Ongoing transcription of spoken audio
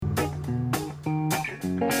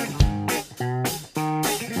Hello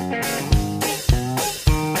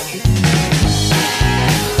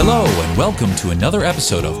and welcome to another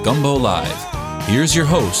episode of Gumbo Live. Here's your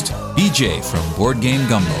host, BJ from Board Game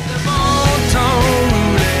Gumbo.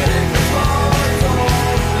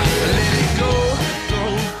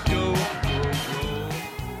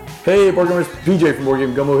 Hey, Board Gamers, BJ from Board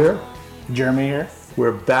Game Gumbo here. Jeremy here.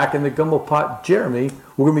 We're back in the Gumbo pot. Jeremy,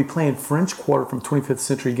 we're going to be playing French Quarter from 25th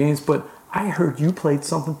Century Games, but I heard you played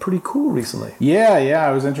something pretty cool recently. Yeah,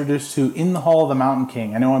 I was introduced to In the Hall of the Mountain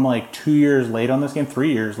King. I know I'm like 2 years late on this game,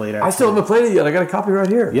 3 years late. Actually. I still haven't played it yet. I got a copy right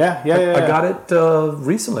here. Yeah. I got it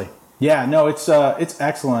recently. Yeah, no, it's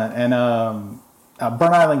excellent. And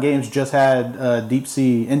Burnt Island Games just had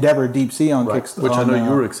Endeavor Deep Sea on Kickstarter. Which I know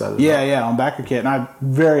you were excited about. Yeah, on Backer Kit. And I'm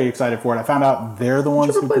very excited for it. I found out they're the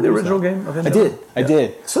ones who played the original game of Endeavor? I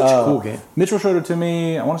did. Such a cool game. Mitchell showed it to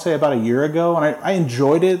me, I want to say about a year ago, and I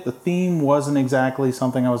enjoyed it. The theme wasn't exactly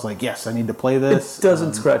something I was like, yes, I need to play this. It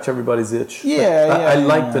doesn't scratch everybody's itch. I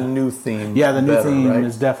like the new theme. Yeah, the new theme right?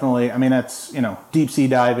 is definitely, I mean, that's, deep sea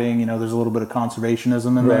diving, there's a little bit of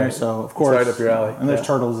conservationism in there, so of course. It's right up your alley. And there's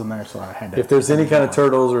turtles in there, so I had to. If there's any kind of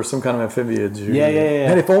turtles or some kind of amphibians. Yeah.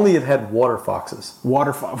 And if only it had water foxes.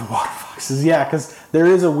 Water foxes, yeah, because there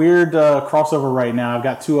is a weird crossover right now. I've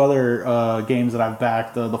got two other games that I've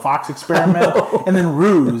backed, the Fox Experiment and then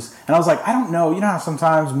Ruse. And I was like, I don't know. You know how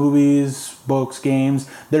sometimes movies, books, games,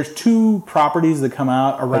 there's two properties that come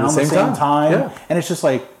out around the same time. Yeah. And it's just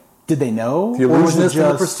like, did they know? The Illusionist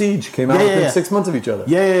and the Prestige came out within 6 months of each other.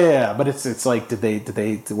 Yeah. But it's like,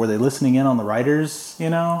 were they listening in on the writers,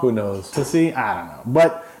 Who knows? To see? I don't know.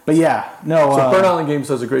 But yeah, no. So Burnt Island Games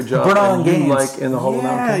does a great job. Burnt Island Games, like In the Hall of the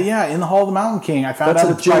Mountain King. Yeah, In the Hall of the Mountain King. I found that's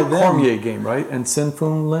out a it's Jay by them. Cormier game, right? And Sin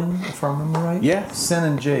Fung Lin, if I remember right. Yeah, Sin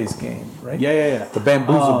and Jay's game, right? Yeah. The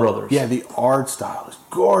Bamboozle Brothers. Yeah, the art style is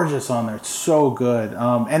gorgeous on there. It's so good.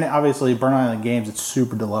 And obviously, Burnt Island Games, it's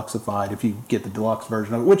super deluxeified if you get the deluxe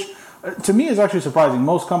version of it, which. To me, is actually surprising.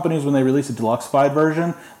 Most companies, when they release a deluxeified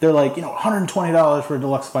version, they're like, $120 for a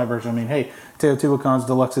deluxeified version. I mean, hey, Teotihuacan's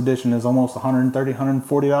deluxe edition is almost $130,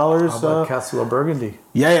 $140. How about Castle of Burgundy?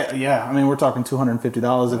 Yeah. I mean, we're talking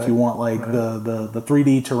 $250 if you want the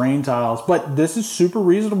 3D terrain tiles. But this is super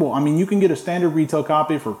reasonable. I mean, you can get a standard retail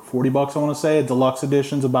copy for $40, I want to say. A deluxe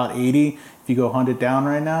edition's about $80 if you go hunt it down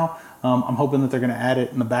right now. I'm hoping that they're going to add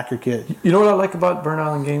it in the backer kit. You know what I like about Burnt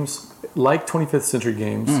Island Games? Like 25th Century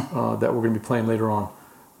Games that we're going to be playing later on,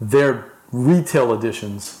 their retail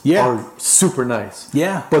editions are super nice.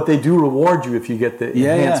 Yeah. But they do reward you if you get the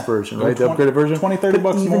enhanced version, right? The upgraded version. $20, $30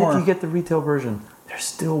 more. Even if you get the retail version, they're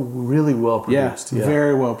still really well produced. Yeah.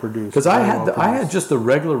 Very well produced. Because I had just the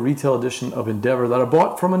regular retail edition of Endeavor that I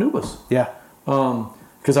bought from Anubis. Yeah.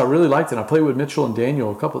 Because I really liked it. I played with Mitchell and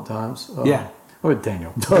Daniel a couple of times. With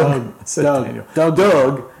Daniel. Doug. I said Daniel.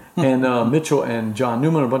 Doug. And Mitchell and John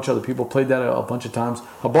Newman and a bunch of other people played that a bunch of times.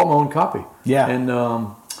 I bought my own copy. Yeah. And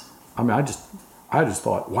I just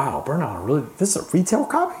thought, wow, Burnt Island, really? This is a retail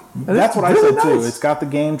copy? And that's what really I said nice. too. It's got the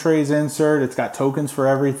game trays insert. It's got tokens for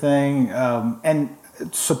everything. And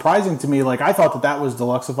it's surprising to me, like I thought that was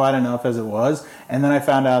deluxeified enough as it was. And then I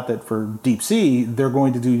found out that for Deep Sea, they're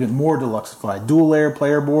going to do even more deluxeified. Dual layer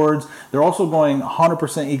player boards. They're also going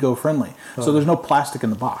 100% eco-friendly. So there's no plastic in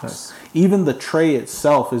the box. Nice. Even the tray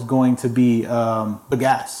itself is going to be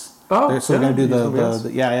bagasse. So we're going to do the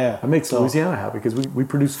That makes Louisiana happy because we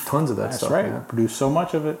produce tons of that stuff. That's right. We produce so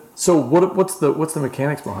much of it. So what's the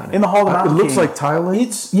mechanics behind it? In the Hall of the Mountain It looks King, like tiling?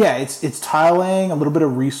 It's tiling, a little bit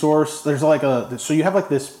of resource. There's so you have like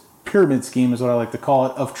this pyramid scheme is what I like to call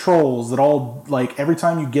it, of trolls that all, like every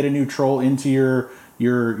time you get a new troll into your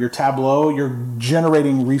tableau, you're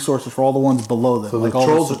generating resources for all the ones below them. So like the all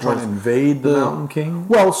trolls are trying to invade the Mountain King?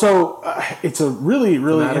 Well, so it's a really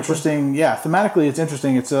interesting. Yeah, thematically it's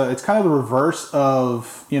interesting. It's kind of the reverse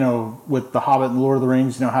of with the Hobbit and Lord of the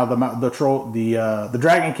Rings. How the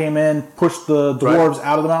dragon came in, pushed the dwarves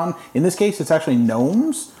out of the mountain. In this case, it's actually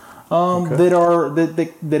gnomes.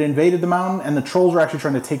 That invaded the mountain, and the trolls are actually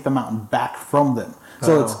trying to take the mountain back from them.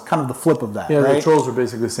 So it's kind of the flip of that. Yeah, right? The trolls are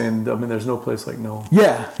basically saying, there's no place like Nome.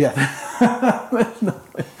 Yeah. Yeah,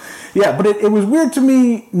 but it was weird to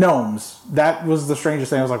me, gnomes. That was the strangest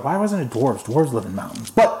thing. I was like, why wasn't it dwarves? Dwarves live in mountains.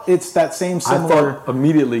 But it's that same similar... I thought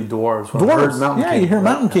immediately dwarves. When I heard Mountain King. You hear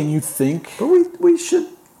Mountain King, you think... But we should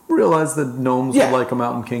realize that gnomes are like a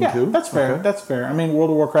Mountain King too. That's fair. Okay. That's fair. I mean, World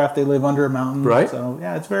of Warcraft, they live under a mountain. Right. So,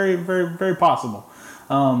 yeah, it's very, very, very possible.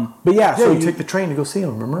 But yeah, so you take the train to go see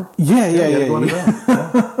them, remember? Yeah.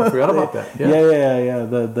 I forgot about that. Yeah.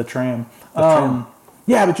 The tram. The tram.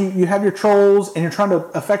 Yeah, but you have your trolls, and you're trying to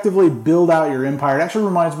effectively build out your empire. It actually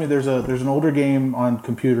reminds me, there's an older game on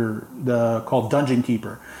computer called Dungeon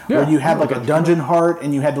Keeper, where you had like a dungeon heart,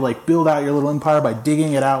 and you had to like build out your little empire by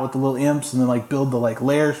digging it out with the little imps, and then like build the like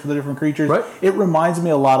layers for the different creatures. Right. It reminds me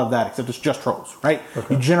a lot of that, except it's just trolls, right?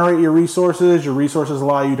 Okay. You generate your resources. Your resources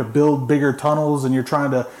allow you to build bigger tunnels, and you're trying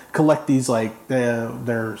to collect these like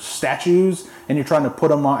their statues, and you're trying to put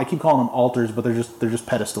them on. I keep calling them altars, but they're just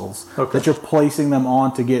pedestals that you're placing them on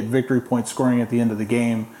to get victory point scoring at the end of the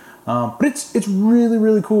game. But it's really,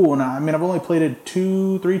 really cool. And I mean, I've only played it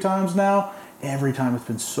 2-3 times now. Every time it's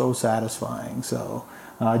been so satisfying. So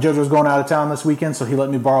JoJo's going out of town this weekend, so he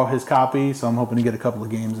let me borrow his copy. So I'm hoping to get a couple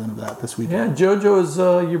of games into that this weekend. Yeah, JoJo is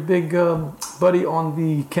your big buddy on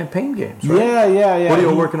the campaign games, right? Yeah. What are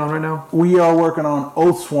you working on right now? We are working on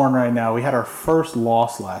Oathsworn right now. We had our first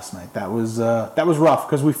loss last night. That was rough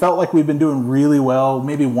because we felt like we've been doing really well.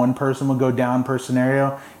 Maybe one person would go down per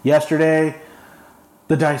scenario. Yesterday,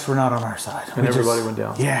 the dice were not on our side. And everybody went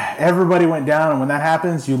down. Yeah, everybody went down. And when that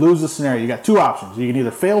happens, you lose the scenario. You got two options. You can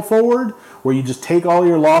either fail forward, where you just take all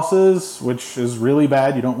your losses, which is really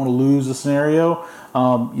bad. You don't want to lose the scenario.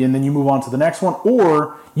 And then you move on to the next one.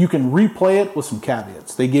 Or you can replay it with some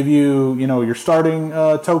caveats. They give you, your starting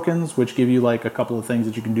tokens, which give you like a couple of things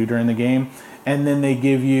that you can do during the game. And then they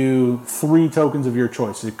give you 3 tokens of your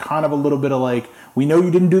choice. It's kind of a little bit of like, we know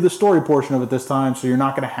you didn't do the story portion of it this time, so you're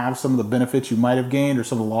not going to have some of the benefits you might have gained or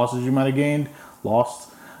some of the losses you might have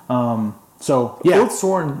lost. So, yeah.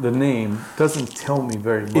 Oathsworn, the name, doesn't tell me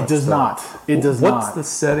very much. It does not. It does not. What's the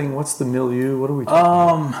setting? What's the milieu? What are we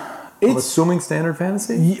talking about? I'm assuming standard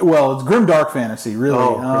fantasy? Well, it's grim dark fantasy,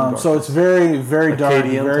 really. So it's very, very dark,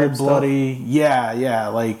 very bloody. Stuff? Yeah.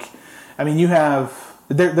 Like, I mean, you have...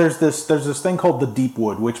 There's this thing called the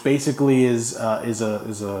Deepwood, which basically is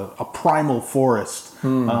a primal forest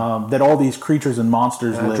that all these creatures and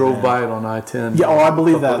monsters live in. I drove by it on I-10. Yeah, I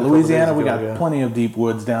believe that. Louisiana, we got plenty of deep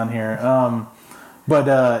woods down here.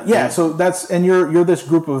 So that's, and you're this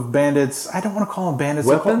group of bandits. I don't want to call them bandits.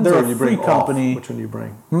 Weapons, they're or a you free bring company. Off? Which one do you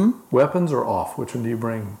bring? Weapons or off? Which one do you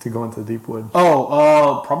bring to go into the deep wood?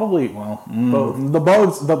 Probably, both. The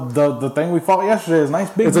bugs, the thing we fought yesterday is nice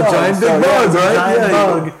big bugs. It's a giant big bug, right? Giant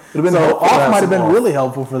bug. So off might have been really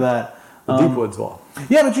helpful for that. Deep Woods off.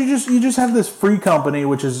 Yeah, but you just have this free company,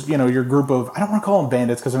 which is, your group of, I don't want to call them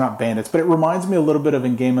bandits because they're not bandits, but it reminds me a little bit of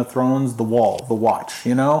in Game of Thrones, the Watch,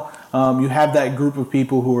 you have that group of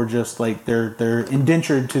people who are just like, they're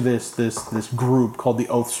indentured to this group called the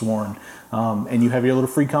Oathsworn. And you have your little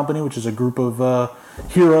free company, which is a group of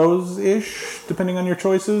heroes-ish, depending on your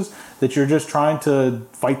choices, that you're just trying to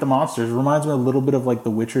fight the monsters. It reminds me a little bit of like the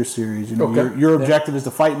Witcher series. Your objective is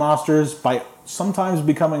to fight monsters by sometimes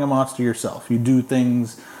becoming a monster yourself. You do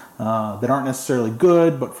things that aren't necessarily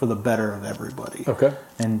good, but for the better of everybody. Okay.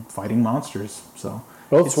 And fighting monsters. So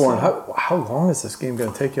Oathsworn, how long is this game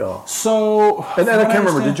going to take y'all? So, and I can't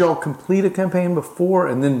remember. Did y'all complete a campaign before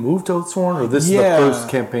and then move to Oathsworn, or this is the first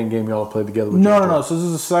campaign game y'all played together? No. So this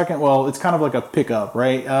is the second. Well, it's kind of like a pickup,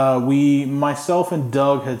 right? Myself and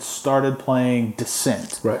Doug had started playing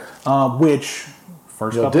Descent, right? Which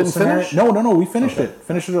first couple didn't of scenarios, finish? No, we finished it.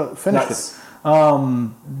 Finished nice. it.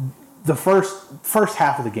 The first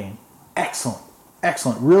half of the game, excellent,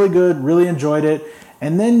 really good, really enjoyed it.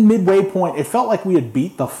 And then midway point, it felt like we had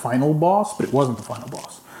beat the final boss, but it wasn't the final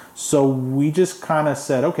boss. So we just kind of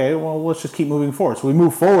said, okay, well, let's just keep moving forward. So we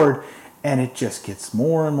move forward, and it just gets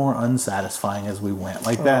more and more unsatisfying as we went.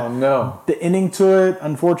 Like that. Oh, no. The ending to it,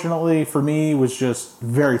 unfortunately, for me, was just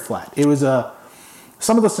very flat. It was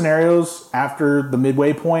some of the scenarios after the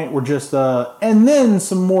midway point were just, and then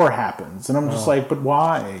some more happens. And I'm just like, but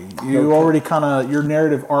why? You already your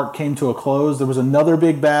narrative arc came to a close. There was another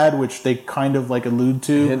big bad, which they kind of like allude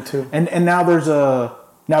to. And now there's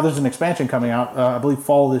an expansion coming out, I believe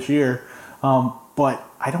fall this year. But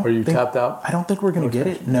I don't. Are you tapped out? I don't think we're going to get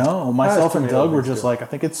it. No, myself and Doug were just like, I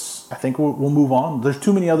think we'll move on. There's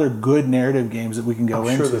too many other good narrative games that we can go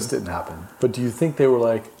into. I'm sure this didn't happen. But do you think they were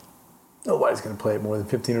like, nobody's going to play it more than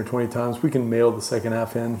 15 or 20 times. We can mail the second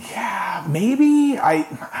half in. Yeah, maybe. I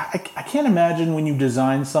can't imagine when you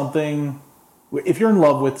design something, if you're in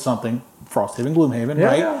love with something, Frosthaven, Gloomhaven,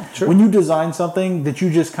 right? Yeah, sure. When you design something that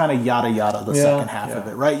you just kind of yada the second half of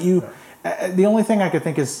it, right? The only thing I could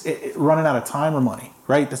think is running out of time or money,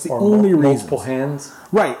 right? That's the only reason. Multiple hands,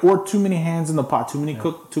 right? Or too many hands in the pot, too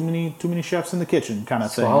many chefs in the kitchen, kind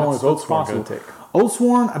of thing. So how long is Oathsworn going to take?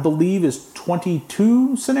 Oathsworn, I believe, is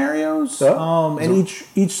 22 scenarios, and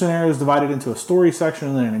each scenario is divided into a story section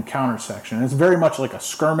and then an encounter section. And it's very much like a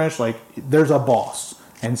skirmish. Like there's a boss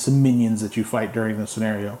and some minions that you fight during the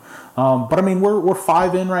scenario. But I mean, we're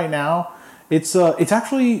 5 in right now, It's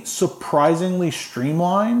actually surprisingly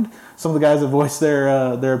streamlined. Some of the guys have voiced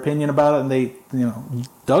their opinion about it, and they,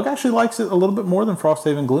 Doug actually likes it a little bit more than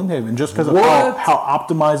Frosthaven Gloomhaven, just because of how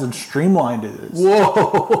optimized and streamlined it is.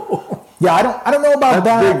 Whoa! Yeah, I don't know about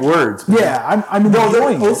that. That's big words. Man. Yeah, I'm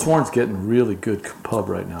enjoying it. Oathsworn's getting really good pub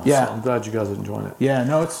right now. Yeah, so I'm glad you guys are enjoying it. Yeah,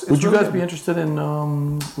 no, it's Would really you guys be interested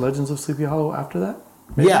in Legends of Sleepy Hollow after that?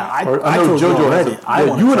 Maybe? Yeah, I know JoJo already.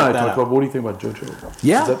 You and I talked about. What do you think about JoJo?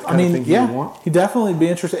 Yeah, is that the kind of thing you would want? He'd definitely be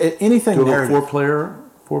interested in anything. Do a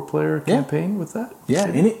four-player campaign with that? Yeah,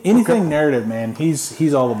 anything narrative, man.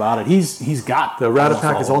 He's all about it. He's got the Rata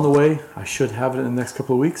Pack is on the way. I should have it in the next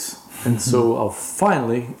couple of weeks, and so I'll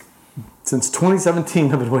finally. Since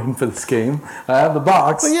 2017, I've been waiting for this game. I have the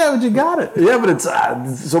box. But you got it. Yeah, but it's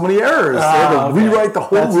so many errors. They had to rewrite the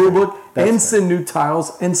whole rulebook and send new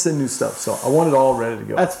tiles and send new stuff. So I want it all ready to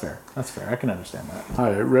go. That's fair. I can understand that.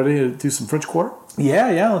 All right, ready to do some French Quarter?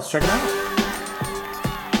 Yeah. Let's check it out.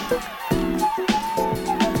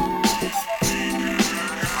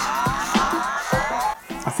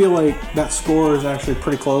 I feel like that score is actually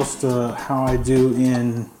pretty close to how I do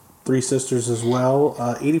in Three Sisters as well.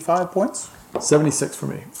 85 points? 76 for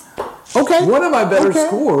me. Okay. One of my better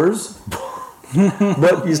scores,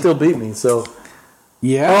 but you still beat me, so.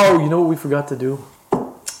 Yeah. Oh, you know what we forgot to do?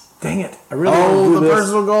 Dang it. I really want to do the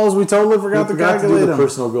personal goals. We totally forgot to calculate do the them.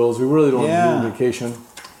 personal goals. We really don't want to do vacation.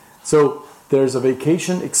 So there's a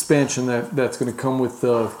vacation expansion that's going to come with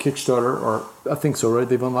Kickstarter, or I think so, right?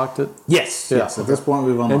 They've unlocked it? Yes. Yes. At this point,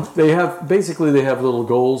 we've unlocked it. And they have little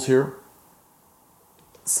goals here.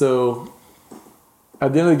 So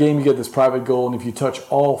at the end of the game, you get this private goal, and if you touch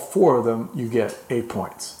all 4 of them, you get 8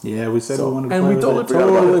 points. Yeah, we said we wanted to play with it.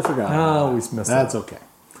 Totally forgot. No, we missed it. That's okay.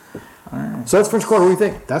 All right. So that's French Quarter. What do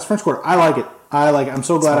you think? That's French Quarter. I like it. I'm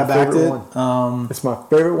so glad I backed it. It's my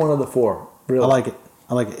favorite one of the 4. Really. I like it.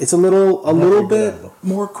 It's a little bit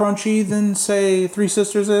more crunchy than, say, Three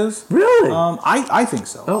Sisters is. Really? I think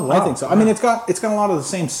so. Oh, wow. I think so. I mean, it's got a lot of the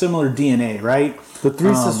same similar DNA, right? The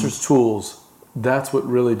Three Sisters tools. That's what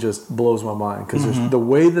really just blows my mind, because the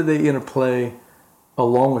way that they interplay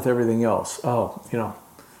along with everything else. But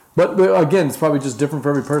again, it's probably just different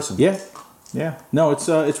for every person. Yeah. No,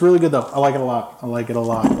 it's really good though. I like it a lot.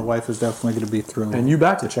 The wife is definitely going to be thrilled. And you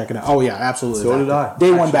backed to it. check it out. Oh yeah, absolutely. So did I.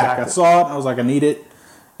 Day one back. I saw it. I was like, I need it.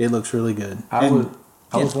 It looks really good. I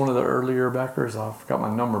was one of the earlier backers. I forgot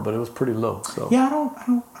my number, but it was pretty low. So yeah, I don't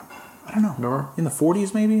know. Remember? In the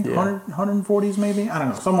 40s maybe? Yeah. 140s maybe? I don't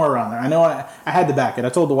know. Somewhere around there. I know I had to back it. I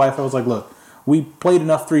told the wife, I was like, look, we played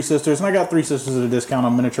enough Three Sisters, and I got Three Sisters at a discount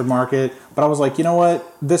on Miniature Market, but I was like, you know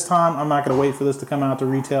what? This time, I'm not going to wait for this to come out to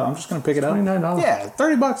retail. I'm just going to pick it up. $29. Yeah,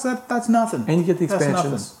 $30, that's nothing. And you get the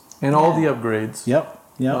expansions and all the upgrades. Yep.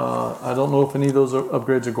 I don't know if any of those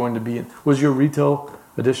upgrades are going to be in. Was your retail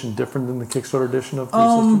edition different than the Kickstarter edition of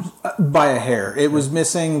Three Sisters? By a hair. It was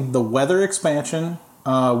missing the weather expansion,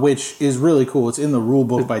 which is really cool. It's in the rule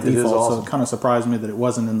book by default, awesome. So it kind of surprised me that it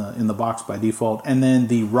wasn't in the box by default. And then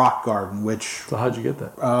the rock garden, which so how'd you get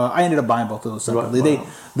that? I ended up buying both of those separately.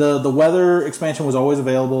 The weather expansion was always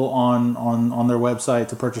available on their website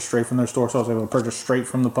to purchase straight from their store, so I was able to purchase straight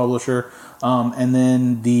from the publisher. And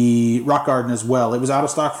then the rock garden as well. It was out of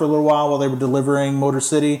stock for a little while they were delivering Motor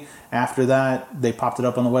City. After that, they popped it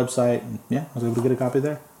up on the website, and I was able to get a copy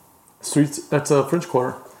there. Streets. That's a French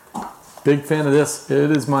Quarter. Big fan of this.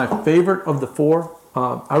 It is my favorite of the 4.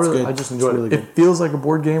 I just enjoyed it. Really it feels like a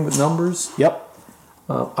board game with numbers. Yep.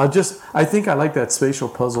 I think I like that spatial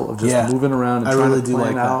puzzle of just moving around and trying to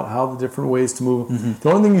plan out how the different ways to move. Mm-hmm. The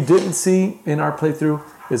only thing you didn't see in our playthrough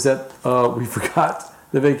is that we forgot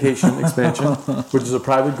the vacation expansion, which is a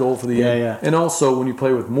private goal for the end. Yeah. And also, when you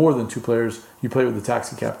play with more than 2 players, you play with the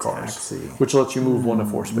taxi cab cars, which lets you move 1 to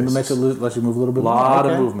 4 spaces. It makes it lets you move a little bit more. A lot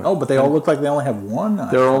of movement. Oh, but they all look like they only have 1.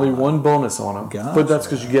 There are only 1 bonus on them. Gotcha. But that's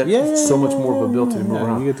because you get so much more of ability to move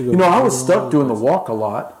around. I was stuck doing the walk a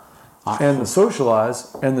lot and the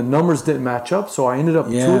socialize, and the numbers didn't match up, so I ended up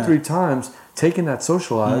 2 or 3 times taking that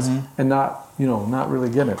socialize and not really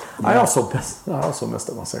getting it. Yeah. I also messed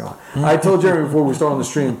up my second line. I told Jeremy before we started on the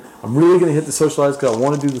stream, I'm really going to hit the socialize because I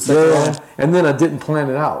want to do the second line, and then I didn't plan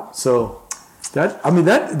it out. So that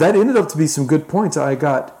ended up to be some good points. I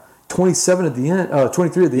got 27 at the end,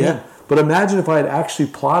 23 at the end. But imagine if I had actually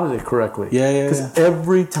plotted it correctly. Because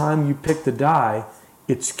every time you pick the die,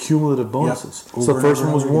 it's cumulative bonuses. So the first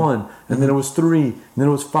one was 1, and then it was 3, and then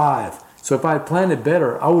it was 5. So if I had planned it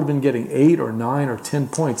better, I would have been getting 8 or 9 or 10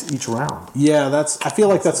 points each round. Yeah, I feel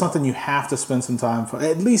like that's something you have to spend some time for.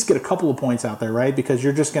 At least get a couple of points out there, right? Because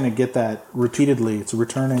you're just going to get that repeatedly. It's a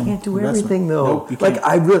returning Can't do investment. everything, though. Nope, you can't.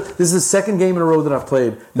 This is the second game in a row that I've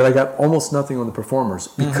played that I got almost nothing on the performers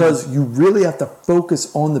because you really have to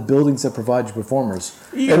focus on the buildings that provide you performers.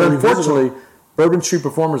 Yeah, and unfortunately, Bourbon Street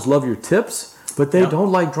performers love your tips, but they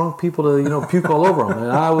don't like drunk people to puke all over them.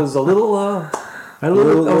 And I was a little... I was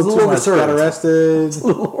a little overserved. Got arrested. A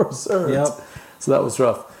little overserved. Yep. So that was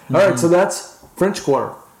rough. All right, so that's French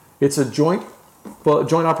Quarter. It's a joint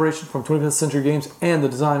operation from 25th Century Games and the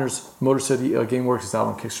designers. Motor City GameWorks is out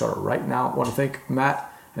on Kickstarter right now. I want to thank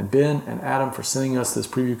Matt and Ben and Adam for sending us this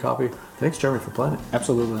preview copy. Thanks, Jeremy, for playing it.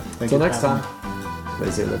 Absolutely. Until next time,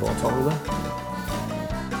 they say live on top of them.